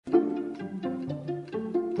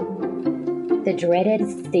The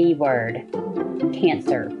dreaded C word,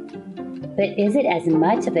 cancer. But is it as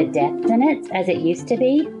much of a death sentence as it used to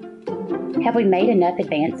be? Have we made enough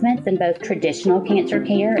advancements in both traditional cancer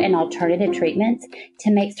care and alternative treatments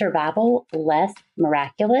to make survival less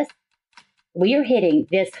miraculous? We are hitting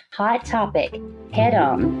this hot topic head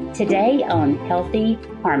on today on Healthy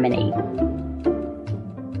Harmony.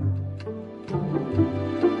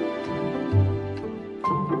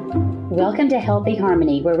 Welcome to Healthy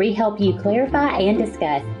Harmony, where we help you clarify and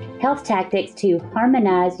discuss health tactics to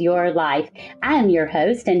harmonize your life. I am your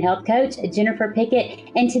host and health coach, Jennifer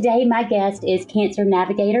Pickett, and today my guest is Cancer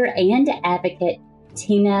Navigator and advocate,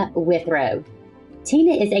 Tina Withrow.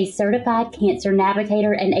 Tina is a certified cancer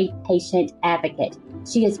navigator and a patient advocate.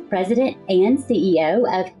 She is president and CEO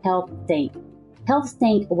of HealthSync.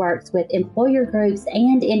 HealthSync works with employer groups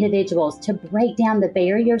and individuals to break down the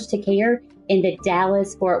barriers to care in the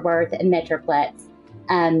Dallas-Fort Worth Metroplex.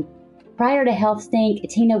 Prior to HealthSync,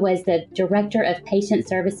 Tina was the Director of Patient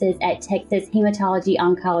Services at Texas Hematology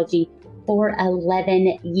Oncology for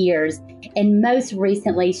 11 years. And most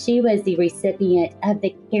recently, she was the recipient of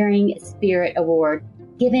the Caring Spirit Award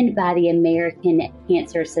given by the American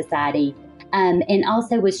Cancer Society, and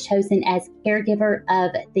also was chosen as Caregiver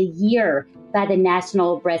of the Year by the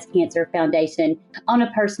National Breast Cancer Foundation. On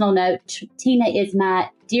a personal note, Tina is my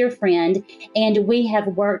dear friend, and we have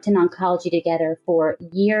worked in oncology together for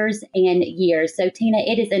years and years. So, Tina,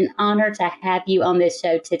 it is an honor to have you on this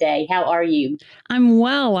show today. How are you? I'm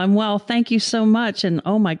well. Thank you so much. And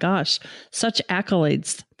oh my gosh, such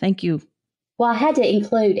accolades. Thank you. Well, I had to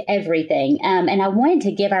include everything, and I wanted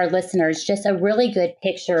to give our listeners just a really good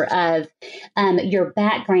picture of your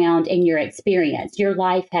background and your experience. Your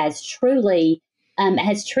life has truly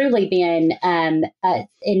been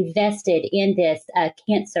invested in this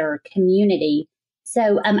cancer community.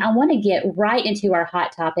 So I want to get right into our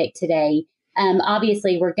hot topic today.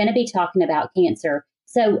 Obviously, we're going to be talking about cancer.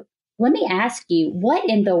 So let me ask you, what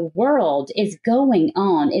in the world is going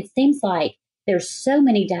on? It seems like there's so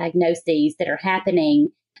many diagnoses that are happening,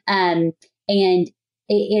 and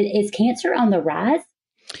is cancer on the rise?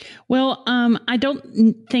 Well, I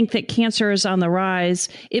don't think that cancer is on the rise.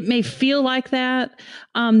 It may feel like that.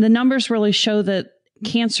 The numbers really show that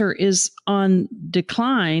cancer is on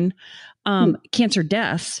decline, cancer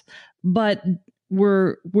deaths, but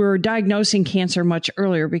we're diagnosing cancer much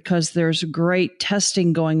earlier because there's great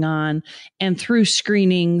testing going on, and through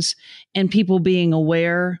screenings and people being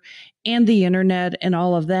aware and the internet and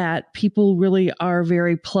all of that, people really are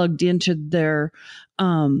very plugged into their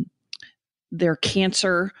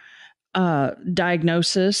cancer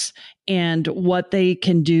diagnosis and what they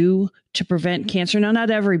can do to prevent cancer. Now, not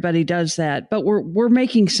everybody does that, but we're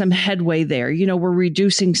making some headway there. You know, we're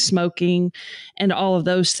reducing smoking and all of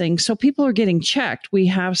those things. So people are getting checked. We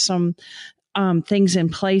have some things in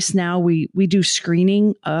place now. We do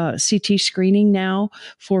screening, CT screening now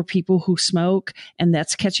for people who smoke, and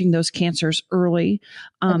that's catching those cancers early.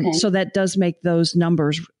 Okay. So that does make those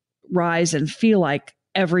numbers rise and feel like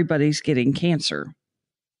everybody's getting cancer.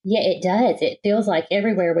 Yeah, it does. It feels like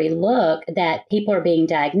everywhere we look that people are being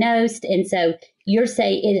diagnosed. And so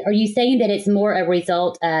are you saying that it's more a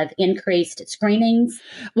result of increased screenings?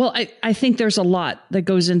 Well, I think there's a lot that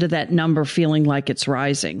goes into that number feeling like it's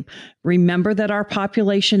rising. Remember that our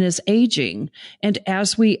population is aging. And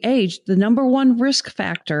as we age, the number one risk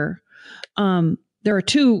factor, there are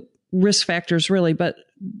two risk factors really, but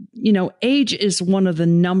you know, age is one of the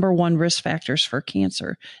number one risk factors for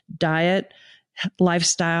cancer. Diet,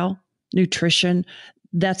 lifestyle, nutrition,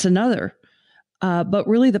 that's another. But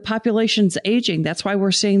really the population's aging. That's why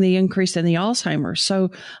we're seeing the increase in the Alzheimer's. So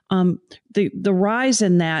the rise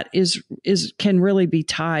in that can really be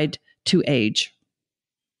tied to age.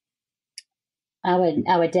 I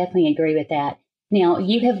would definitely agree with that. Now,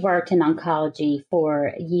 you have worked in oncology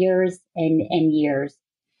for years and years.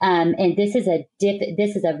 And this is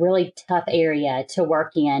a really tough area to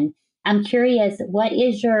work in. I'm curious,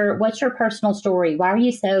 what's your personal story? Why are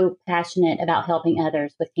you so passionate about helping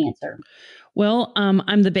others with cancer? Well,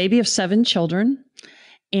 I'm the baby of 7 children,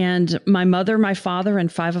 and my mother, my father,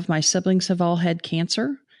 and 5 of my siblings have all had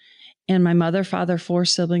cancer. And my mother, father, 4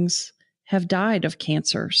 siblings have died of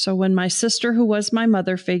cancer. So when my sister, who was my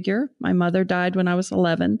mother figure, my mother died when I was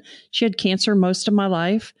 11. She had cancer most of my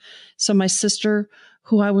life. So my sister,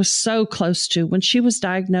 who I was so close to, when she was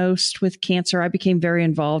diagnosed with cancer, I became very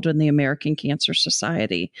involved in the American Cancer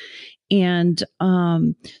Society and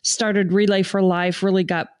started Relay for Life,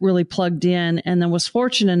 got really plugged in, and then was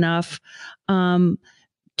fortunate enough to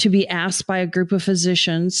be asked by a group of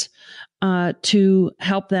physicians to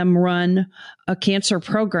help them run a cancer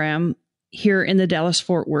program here in the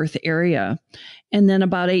Dallas-Fort Worth area. And then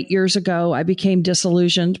about 8 years ago, I became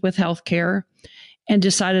disillusioned with healthcare and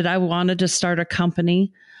decided I wanted to start a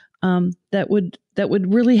company that would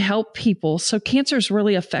really help people. So cancer's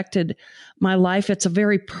really affected my life. It's a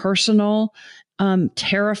very personal,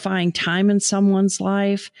 terrifying time in someone's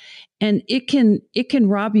life, and it can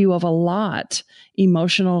rob you of a lot: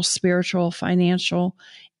 emotional, spiritual, financial.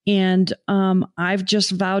 And I've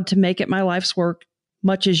just vowed to make it my life's work,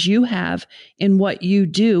 much as you have, in what you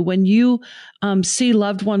do. When you see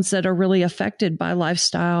loved ones that are really affected by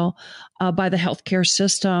lifestyle, by the healthcare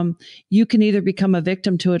system, you can either become a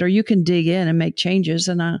victim to it or you can dig in and make changes.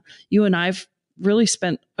 And you and I've really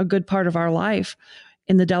spent a good part of our life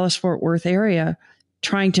in the Dallas-Fort Worth area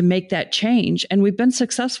trying to make that change. And we've been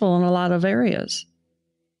successful in a lot of areas.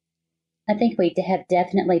 I think we have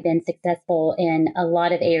definitely been successful in a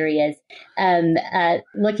lot of areas.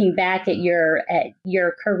 Looking back at your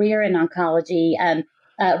career in oncology,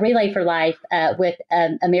 Relay for Life with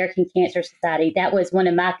American Cancer Society, that was one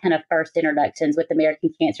of my kind of first introductions with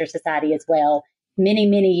American Cancer Society as well, many,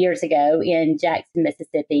 many years ago in Jackson,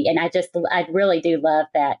 Mississippi. And I really do love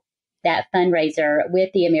that fundraiser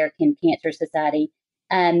with the American Cancer Society.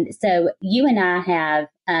 So you and I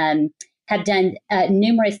have done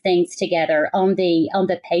numerous things together on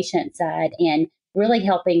the patient side and really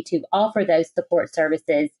helping to offer those support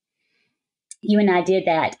services. You and I did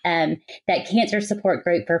that cancer support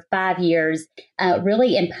group for 5 years,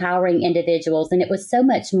 really empowering individuals. And it was so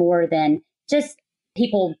much more than just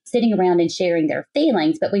people sitting around and sharing their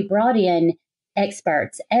feelings, but we brought in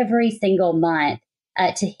experts every single month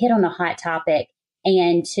to hit on a hot topic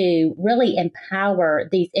and to really empower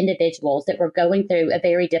these individuals that were going through a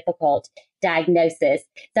very difficult diagnosis.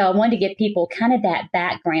 So I wanted to give people kind of that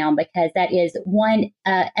background because that is one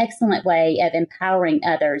excellent way of empowering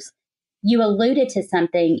others. You alluded to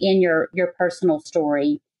something in your personal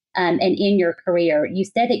story and in your career. You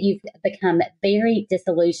said that you've become very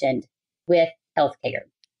disillusioned with healthcare.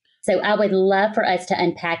 So I would love for us to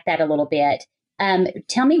unpack that a little bit.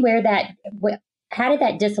 Tell me how did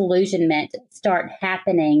that disillusionment start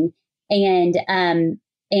happening, and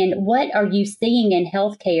what are you seeing in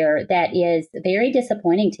healthcare that is very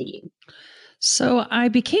disappointing to you? So I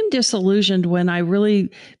became disillusioned when I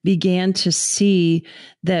really began to see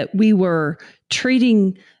that we were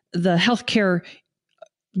treating the healthcare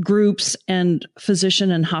groups and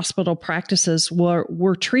physician and hospital practices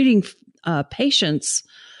were treating patients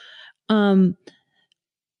and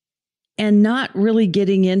not really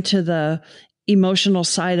getting into the emotional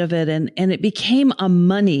side of it. And it became a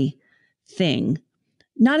money thing.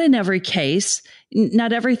 Not in every case.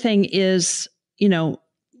 Not everything is,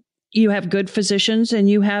 you have good physicians and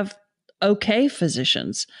you have okay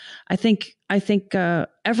physicians. I think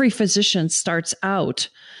every physician starts out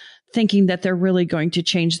thinking that they're really going to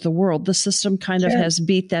change the world. The system kind of has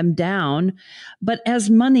beat them down. But as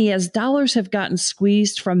dollars have gotten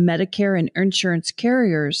squeezed from Medicare and insurance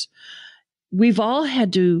carriers, we've all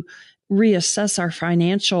had to reassess our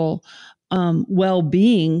financial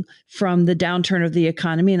well-being from the downturn of the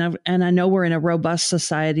economy. And I know we're in a robust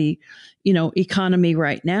society, economy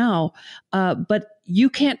right now. But you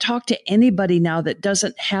can't talk to anybody now that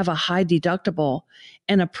doesn't have a high deductible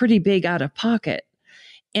and a pretty big out of pocket.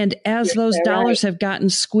 And as those dollars have gotten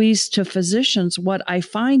squeezed to physicians, what I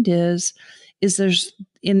find is there's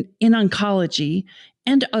in oncology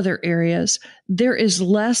and other areas, there is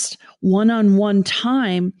less one-on-one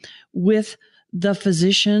time with the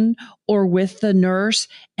physician or with the nurse,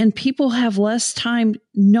 and people have less time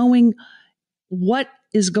knowing what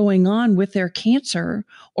is going on with their cancer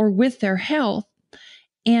or with their health.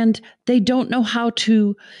 And they don't know how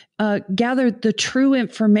to gather the true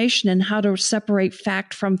information and how to separate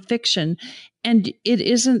fact from fiction. And it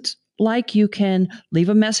isn't like you can leave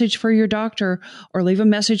a message for your doctor or leave a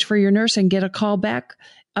message for your nurse and get a call back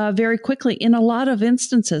very quickly. In a lot of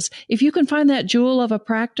instances, if you can find that jewel of a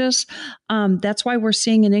practice, that's why we're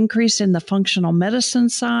seeing an increase in the functional medicine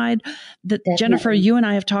side. That Jennifer, you and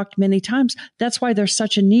I have talked many times. That's why there's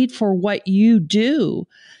such a need for what you do,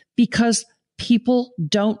 because people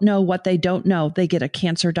don't know what they don't know. They get a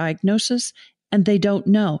cancer diagnosis and they don't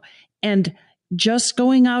know. And just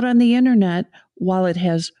going out on the internet, while it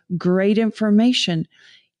has great information,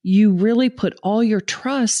 you really put all your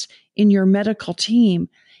trust in your medical team.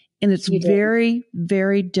 And it's very,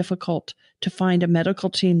 very difficult to find a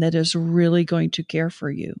medical team that is really going to care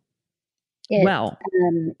for you.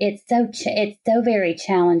 It's so very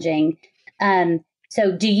challenging.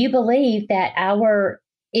 So do you believe that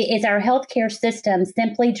is our healthcare system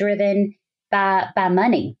simply driven by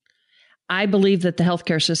money? I believe that the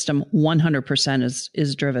healthcare system 100%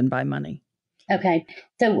 is driven by money. Okay.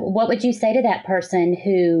 So what would you say to that person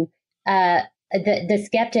who, the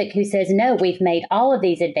skeptic who says, no, we've made all of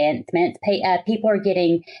these advancements. People are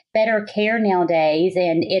getting better care nowadays,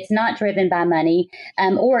 and it's not driven by money,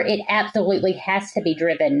 or it absolutely has to be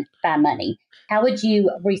driven by money. How would you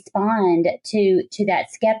respond to that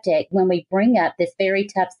skeptic when we bring up this very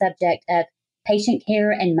tough subject of patient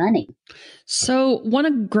care and money? So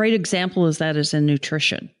one great example is in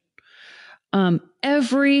nutrition.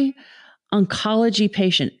 Every oncology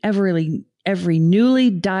patient, every newly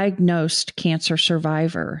diagnosed cancer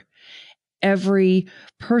survivor, every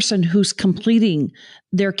person who's completing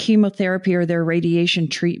their chemotherapy or their radiation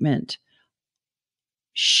treatment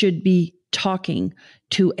should be talking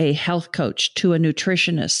to a health coach, to a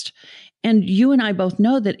nutritionist. And you and I both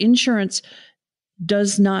know that insurance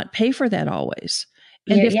does not pay for that always.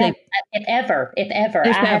 And if ever,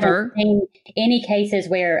 I haven't seen any cases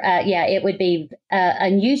where, it would be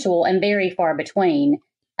unusual and very far between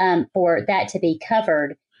for that to be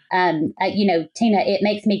covered. Tina, it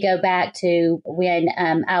makes me go back to when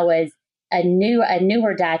I was a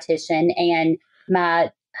newer dietitian, and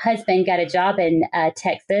my husband got a job in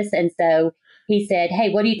Texas, and so he said, "Hey,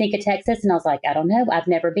 what do you think of Texas?" And I was like, "I don't know, I've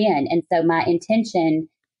never been." And so my intention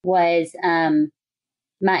was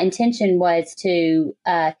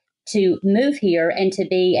to move here and to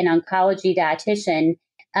be an oncology dietitian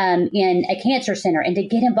in a cancer center and to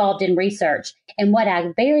get involved in research. And what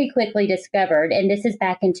I very quickly discovered, and this is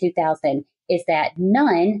back in 2000, is that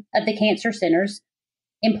none of the cancer centers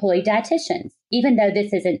employ dietitians, even though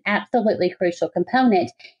this is an absolutely crucial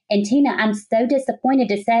component. And Tina, I'm so disappointed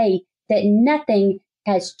to say that nothing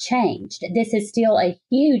has changed. This is still a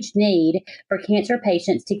huge need for cancer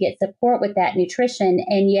patients to get support with that nutrition,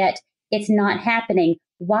 and yet it's not happening.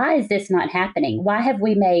 Why is this not happening? Why have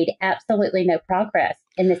we made absolutely no progress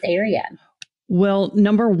in this area? Well,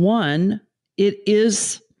 number one, it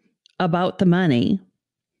is about the money.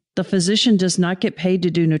 The physician does not get paid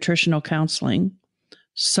to do nutritional counseling.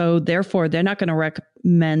 So therefore, they're not going to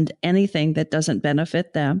recommend anything that doesn't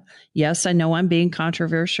benefit them. Yes, I know I'm being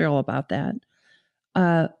controversial about that.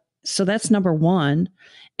 So that's number one.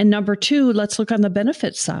 And number two, let's look on the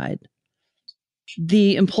benefit side.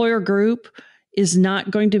 The employer group is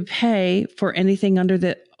not going to pay for anything under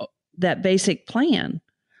that basic plan.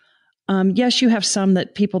 Yes, you have some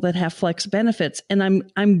people that have flex benefits, and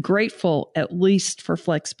I'm grateful at least for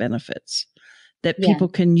flex benefits, that people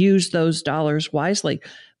can use those dollars wisely.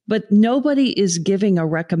 But nobody is giving a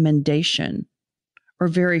recommendation, or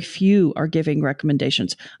very few are giving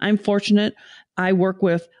recommendations. I'm fortunate. I work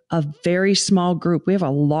with a very small group. We have a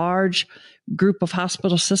large group of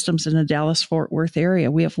hospital systems in the Dallas-Fort Worth area.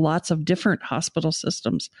 We have lots of different hospital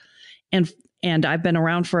systems. And I've been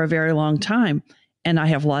around for a very long time. And I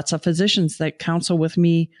have lots of physicians that counsel with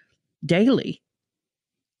me daily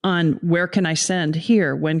on where can I send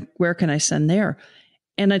here, where can I send there.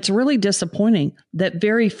 And it's really disappointing that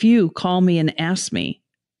very few call me and ask me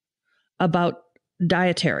about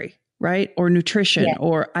dietary, right? Or nutrition,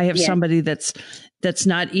 or I have somebody that's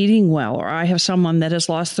not eating well, or I have someone that has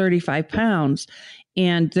lost 35 pounds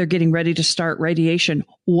and they're getting ready to start radiation.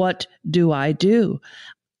 What do I do?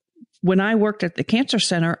 When I worked at the cancer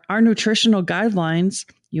center, our nutritional guidelines,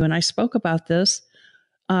 you and I spoke about this,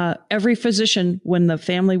 every physician, when the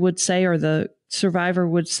family would say, or the survivor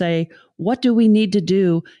would say, what do we need to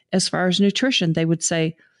do as far as nutrition? They would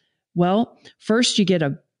say, well, first you get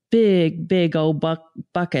a big old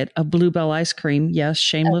bucket of Bluebell ice cream. Yes,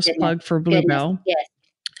 shameless plug for Bluebell. Yes.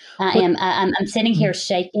 I'm sitting here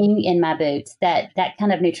shaking in my boots. That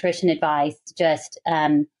kind of nutrition advice just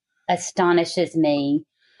astonishes me.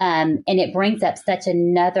 And it brings up such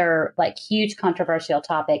another huge controversial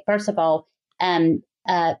topic. First of all,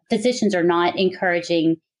 physicians are not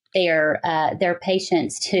encouraging their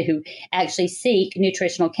patients to actually seek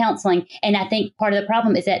nutritional counseling. And I think part of the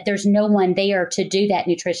problem is that there's no one there to do that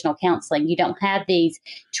nutritional counseling. You don't have these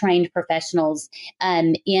trained professionals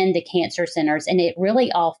in the cancer centers, and it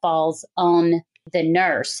really all falls on the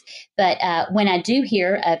nurse. But when I do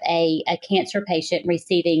hear of a cancer patient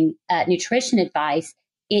receiving nutrition advice,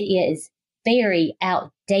 it is very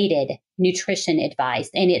outdated nutrition advice.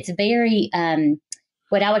 And it's very,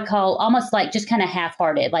 what I would call almost just kind of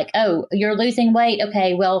half-hearted, oh, you're losing weight.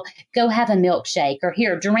 Okay, well, go have a milkshake, or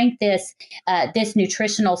here, drink this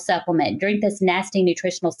nutritional supplement, drink this nasty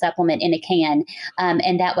nutritional supplement in a can.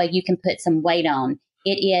 And that way you can put some weight on.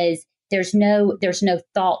 There's no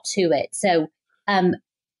thought to it. So,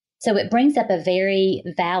 So it brings up a very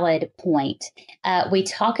valid point. We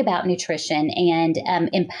talk about nutrition and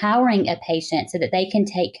empowering a patient so that they can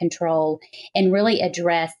take control and really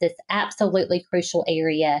address this absolutely crucial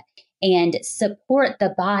area and support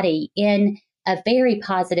the body in a very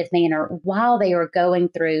positive manner while they are going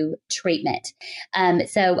through treatment.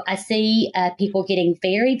 So I see people getting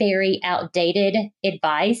very, very outdated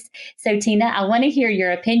advice. So Tina, I want to hear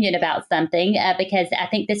your opinion about something because I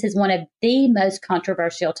think this is one of the most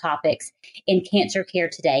controversial topics in cancer care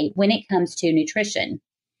today when it comes to nutrition.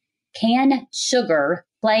 Can sugar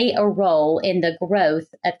play a role in the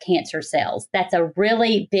growth of cancer cells? That's a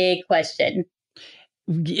really big question.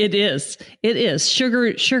 It is. It is.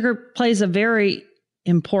 Sugar plays a very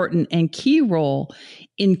important and key role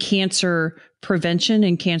in cancer prevention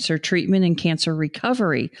and cancer treatment and cancer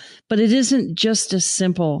recovery. But it isn't just as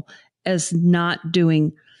simple as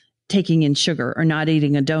taking in sugar or not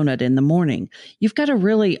eating a donut in the morning. You've got to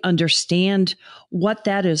really understand what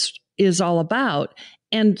that is all about.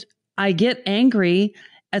 And I get angry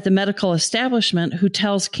at the medical establishment who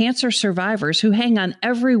tells cancer survivors who hang on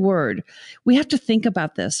every word. We have to think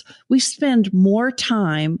about this. We spend more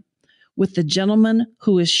time with the gentleman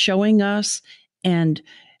who is showing us and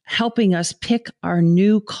helping us pick our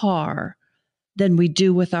new car than we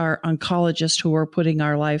do with our oncologist who are putting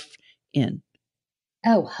our life in.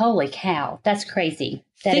 Oh, holy cow. That's crazy.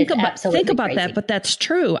 Think about crazy. That, but that's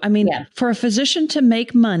true. I mean, For a physician to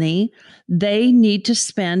make money, they need to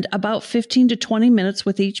spend about 15 to 20 minutes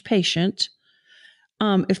with each patient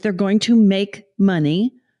if they're going to make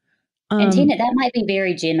money. And Tina, that might be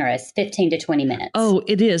very generous, 15 to 20 minutes. Oh,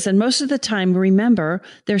 it is. And most of the time, remember,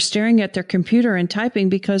 they're staring at their computer and typing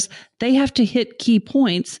because they have to hit key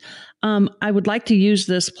points. I would like to use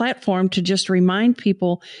this platform to just remind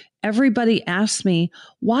people. Everybody asks me,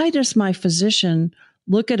 why does my physician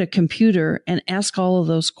look at a computer and ask all of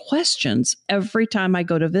those questions every time I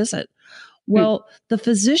go to visit? Well, the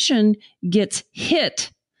physician gets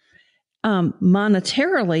hit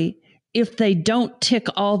monetarily if they don't tick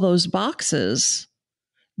all those boxes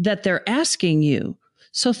that they're asking you.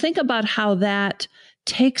 So think about how that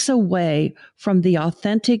takes away from the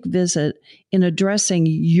authentic visit in addressing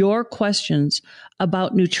your questions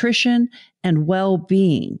about nutrition and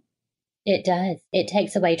well-being. It does. It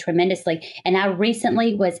takes away tremendously. And I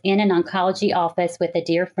recently was in an oncology office with a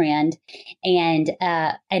dear friend and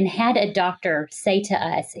had a doctor say to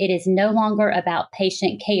us, it is no longer about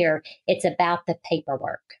patient care. It's about the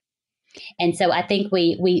paperwork. And so I think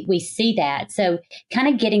we see that. So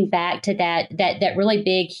kind of getting back to that really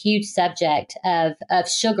big, huge subject of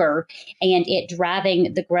sugar and it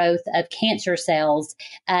driving the growth of cancer cells.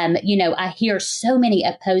 I hear so many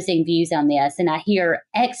opposing views on this, and I hear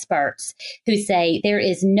experts who say there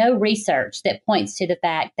is no research that points to the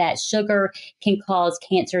fact that sugar can cause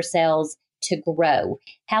cancer cells to grow.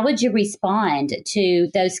 How would you respond to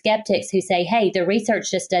those skeptics who say, hey, the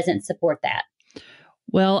research just doesn't support that?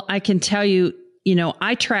 Well, I can tell you,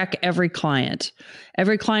 I track every client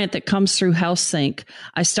that comes through HealthSync.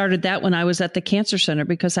 I started that when I was at the cancer center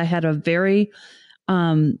because I had a very,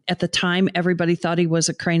 at the time, everybody thought he was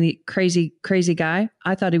a crazy guy.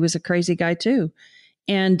 I thought he was a crazy guy too.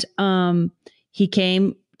 And he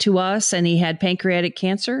came to us and he had pancreatic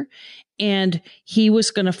cancer and he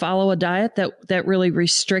was going to follow a diet that really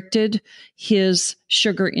restricted his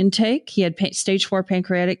sugar intake. He had stage 4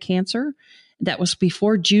 pancreatic cancer. That was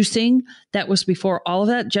before juicing. That was before all of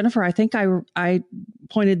that. Jennifer, I think I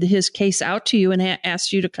pointed his case out to you and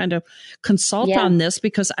asked you to kind of consult on this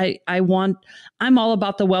because I'm all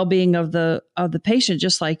about the well-being of the patient,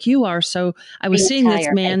 just like you are. So I was seeing this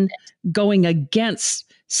man going against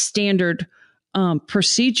standard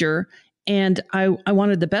procedure, and I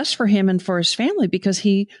wanted the best for him and for his family because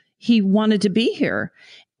he wanted to be here,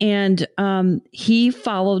 and he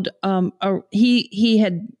followed. He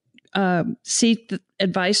had. Seek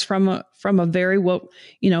advice from a very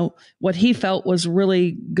what he felt was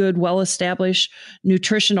really good, well-established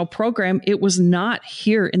nutritional program. It was not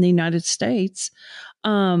here in the United States,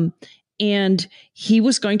 and he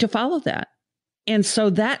was going to follow that. And so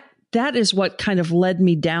that is what kind of led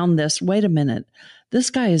me down this. Wait a minute, this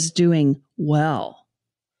guy is doing well.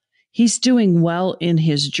 He's doing well in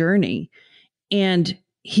his journey, and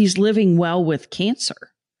he's living well with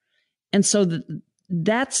cancer. And so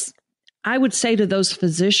that's. I would say to those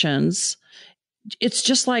physicians, it's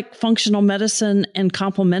just like functional medicine and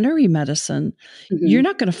complementary medicine. Mm-hmm. You're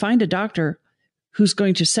not going to find a doctor who's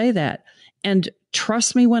going to say that. And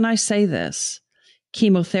trust me when I say this,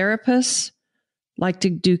 chemotherapists like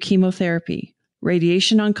to do chemotherapy.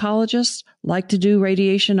 Radiation oncologists like to do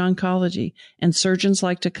radiation oncology, and surgeons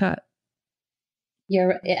like to cut.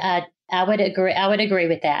 I would agree. I would agree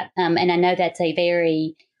with that. And I know that's a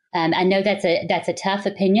very, I know that's a tough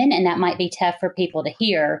opinion, and that might be tough for people to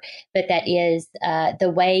hear, but that is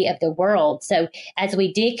the way of the world. So as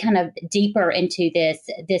we dig kind of deeper into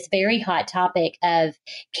this very hot topic of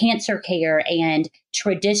cancer care and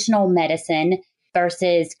traditional medicine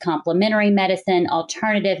versus complementary medicine,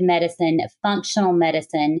 alternative medicine, functional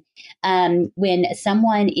medicine, when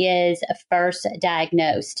someone is first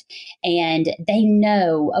diagnosed and they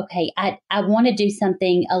know, okay, I want to do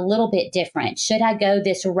something a little bit different. Should I go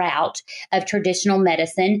this route of traditional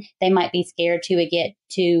medicine? They might be scared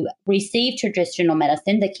to receive traditional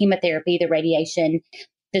medicine, the chemotherapy, the radiation,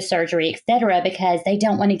 the surgery, etc., because they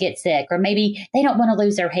don't want to get sick, or maybe they don't want to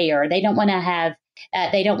lose their hair. They don't want to have,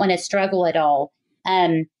 they don't want to struggle at all.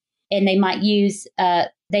 And they might choose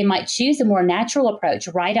a more natural approach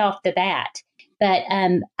right off the bat. But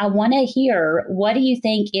I want to hear, what do you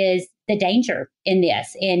think is the danger in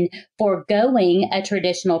this, in foregoing a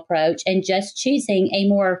traditional approach and just choosing a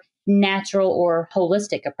more natural or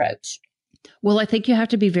holistic approach? Well, I think you have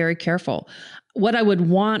to be very careful. What I would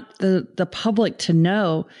want the public to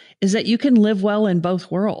know is that you can live well in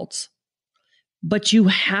both worlds, but you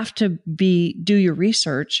have to do your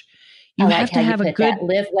research. You have to have a good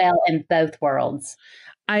live well in both worlds.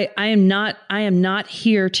 I am not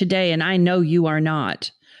here today, and I know you are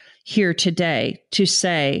not here today to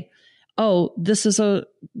say, oh, this is a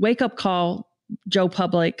wake up call, Joe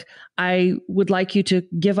Public. I would like you to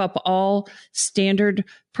give up all standard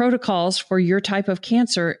protocols for your type of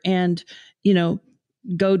cancer and,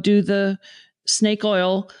 go do the snake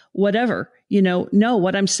oil, whatever. No,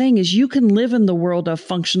 what I'm saying is you can live in the world of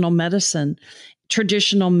functional medicine,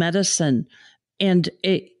 traditional medicine,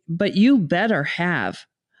 but you better have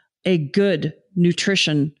a good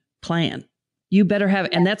nutrition plan. You better have,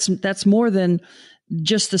 and that's more than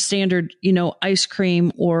just the standard, ice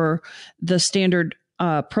cream or the standard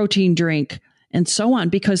protein drink and so on,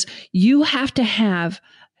 because you have to have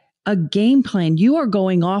a game plan. You are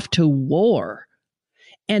going off to war.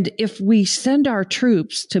 And if we send our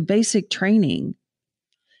troops to basic training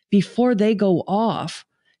before they go off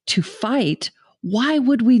to fight, why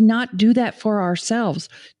would we not do that for ourselves,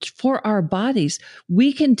 for our bodies?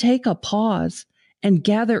 We can take a pause and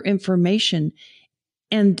gather information.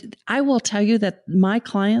 And I will tell you that my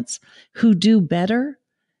clients who do better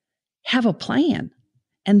have a plan.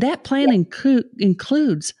 And that plan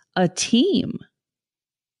includes a team.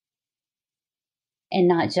 And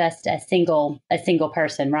not just a single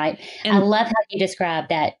person, right? And I love how you describe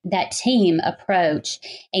that team approach,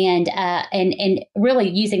 and really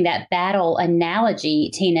using that battle analogy,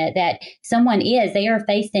 Tina, that they are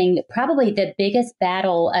facing probably the biggest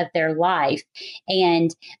battle of their life,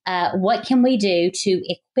 and what can we do to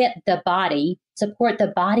equip the body, support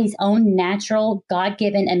the body's own natural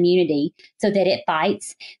God-given immunity so that it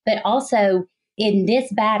fights, but also in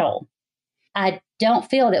this battle, I don't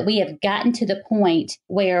feel that we have gotten to the point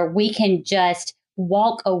where we can just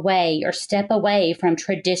walk away or step away from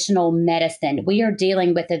traditional medicine. We are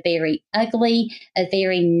dealing with a very ugly, a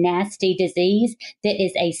very nasty disease that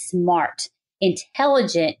is a smart,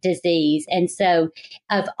 intelligent disease. And so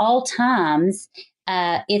of all times,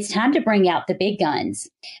 it's time to bring out the big guns.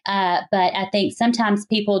 But I think sometimes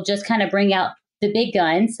people just kind of bring out the big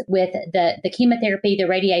guns with the chemotherapy, the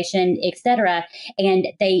radiation, et cetera, and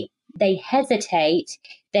they hesitate,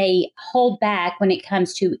 they hold back when it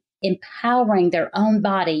comes to empowering their own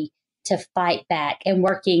body to fight back and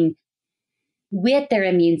working with their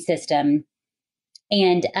immune system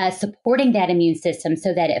and supporting that immune system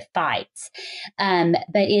so that it fights.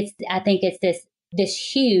 But I think it's this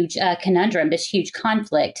huge conundrum, this huge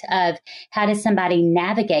conflict of how does somebody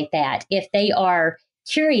navigate that if they are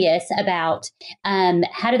curious about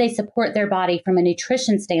how do they support their body from a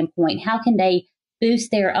nutrition standpoint? How can they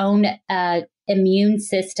boost their own immune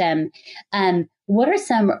system? What are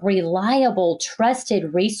some reliable,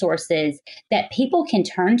 trusted resources that people can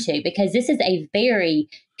turn to? Because this is a very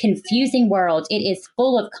confusing world. It is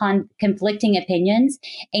full of conflicting opinions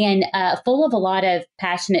and full of a lot of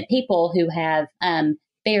passionate people who have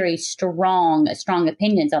very strong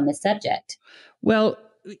opinions on this subject. Well,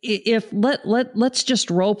 let's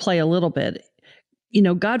just role play a little bit.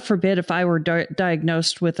 God forbid if I were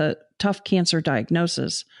diagnosed with a tough cancer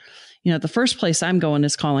diagnosis, the first place I'm going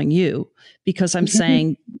is calling you because I'm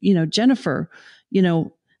saying, Jennifer,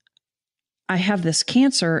 I have this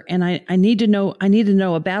cancer and I need to know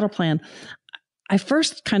a battle plan. I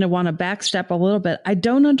first kind of want to backstep a little bit. I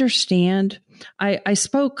don't understand. I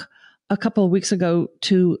spoke a couple of weeks ago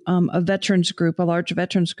to a veterans group, a large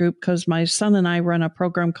veterans group, because my son and I run a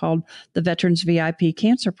program called the Veterans VIP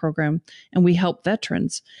Cancer Program, and we help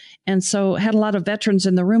veterans. And so had a lot of veterans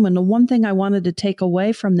in the room. And the one thing I wanted to take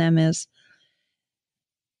away from them is,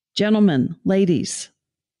 gentlemen, ladies,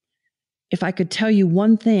 if I could tell you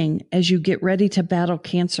one thing as you get ready to battle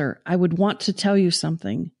cancer, I would want to tell you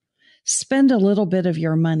something. Spend a little bit of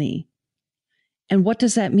your money. And what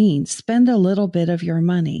does that mean? Spend a little bit of your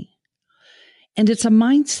money. And it's a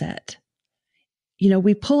mindset. You know,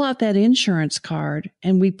 we pull out that insurance card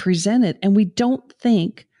and we present it, and we don't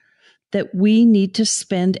think that we need to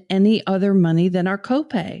spend any other money than our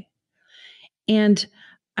copay. And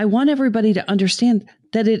I want everybody to understand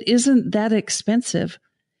that it isn't that expensive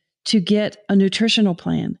to get a nutritional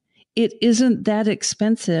plan. It isn't that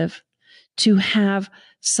expensive to have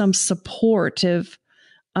some supportive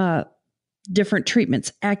different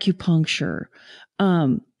treatments, acupuncture,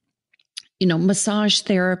 massage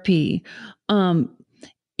therapy,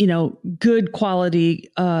 good quality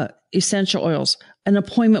essential oils, an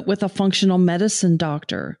appointment with a functional medicine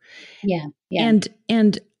doctor. Yeah.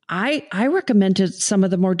 And I recommend to some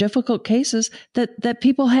of the more difficult cases that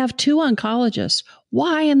people have two oncologists.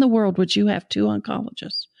 Why in the world would you have two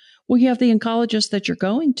oncologists? Well, you have the oncologist that you're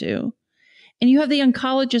going to, and you have the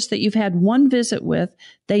oncologist that you've had one visit with.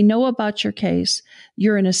 They know about your case.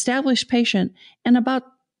 You're an established patient, and about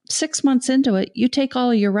 6 months into it, you take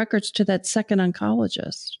all of your records to that second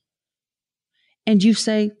oncologist. And you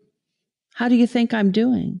say, how do you think I'm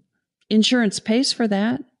doing? Insurance pays for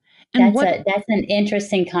that. And that's an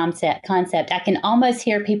interesting concept. I can almost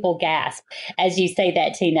hear people gasp as you say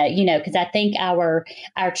that, Tina, because I think our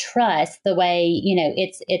trust, the way,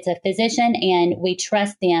 it's a physician and we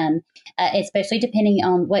trust them, especially depending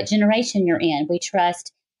on what generation you're in. We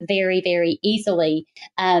trust very, very easily.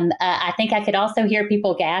 I think I could also hear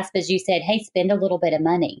people gasp as you said, hey, spend a little bit of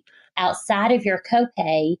money outside of your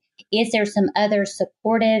copay. Is there some other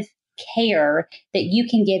supportive care that you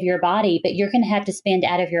can give your body, but you're going to have to spend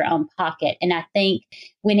out of your own pocket? And I think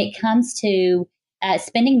when it comes to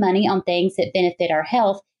spending money on things that benefit our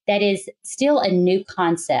health, that is still a new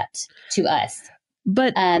concept to us.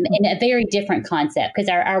 But and a very different concept, because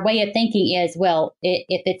our way of thinking is, well,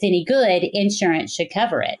 if it's any good, insurance should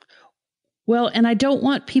cover it. Well, and I don't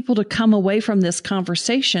want people to come away from this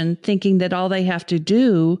conversation thinking that all they have to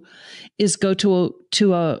do is go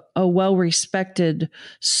to a well-respected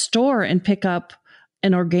store and pick up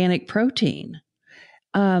an organic protein.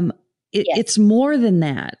 Yes. It's more than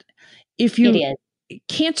that. If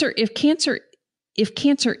cancer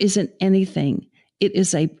isn't anything, it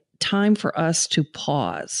is a time for us to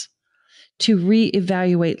pause, to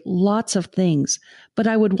reevaluate lots of things. But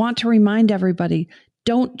I would want to remind everybody,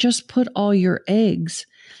 don't just put all your eggs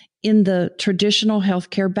in the traditional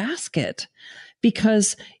healthcare basket,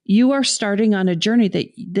 because you are starting on a journey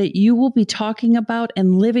that you will be talking about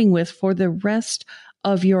and living with for the rest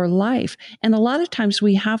of your life. And a lot of times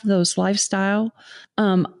we have those lifestyle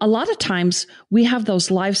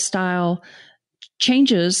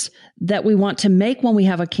changes that we want to make when we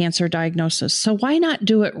have a cancer diagnosis. So why not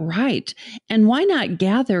do it right? And why not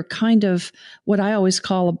gather kind of what I always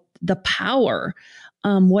call the power?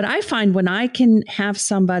 What I find when I can have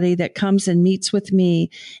somebody that comes and meets with me,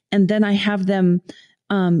 and then I have them,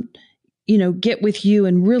 get with you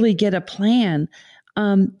and really get a plan,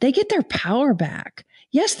 they get their power back.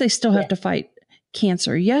 Yes, they still have to fight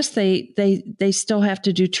cancer. Yes, they still have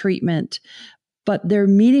to do treatment, but they're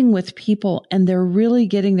meeting with people and they're really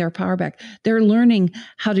getting their power back. They're learning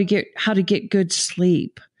how to get good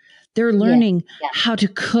sleep. They're learning how to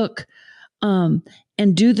cook,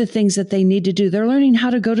 and do the things that they need to do. They're learning how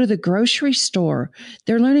to go to the grocery store.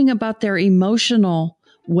 They're learning about their emotional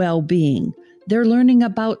well-being. They're learning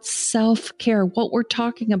about self-care. What we're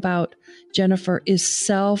talking about, Jennifer, is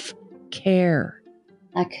self-care.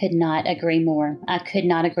 I could not agree more.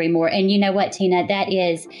 And you know what, Tina, that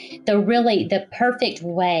is the perfect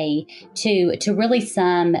way to really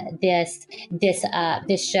sum this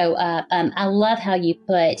show up. I love how you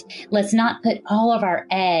put, let's not put all of our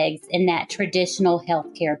eggs in that traditional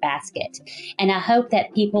healthcare basket. And I hope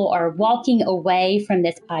that people are walking away from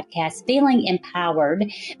this podcast feeling empowered.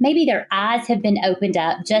 Maybe their eyes have been opened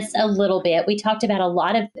up just a little bit. We talked about a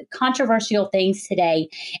lot of controversial things today,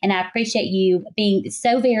 and I appreciate you being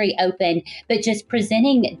so very open, but just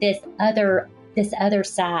presenting this other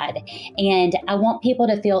side. And I want people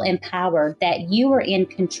to feel empowered that you are in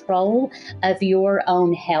control of your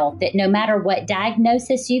own health, that no matter what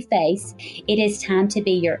diagnosis you face, it is time to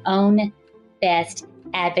be your own best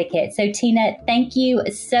advocate. So Tina, thank you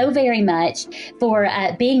so very much for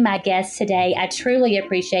being my guest today. I truly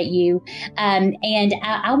appreciate you. And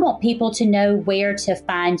I want people to know where to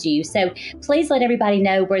find you. So please let everybody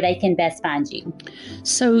know where they can best find you.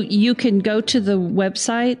 So you can go to the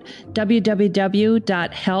website,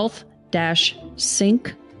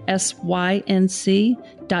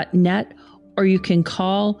 www.health-sync.net, or you can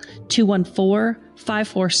call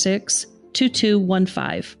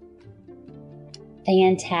 214-546-2215.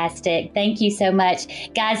 Fantastic. Thank you so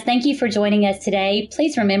much. Guys, thank you for joining us today.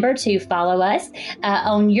 Please remember to follow us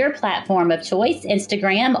on your platform of choice,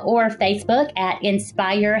 Instagram or Facebook at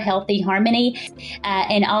Inspire Healthy Harmony.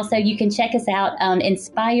 And also you can check us out on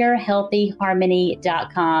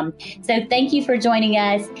inspirehealthyharmony.com. So thank you for joining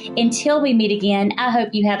us. Until we meet again, I hope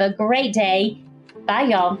you have a great day. Bye,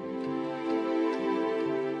 y'all.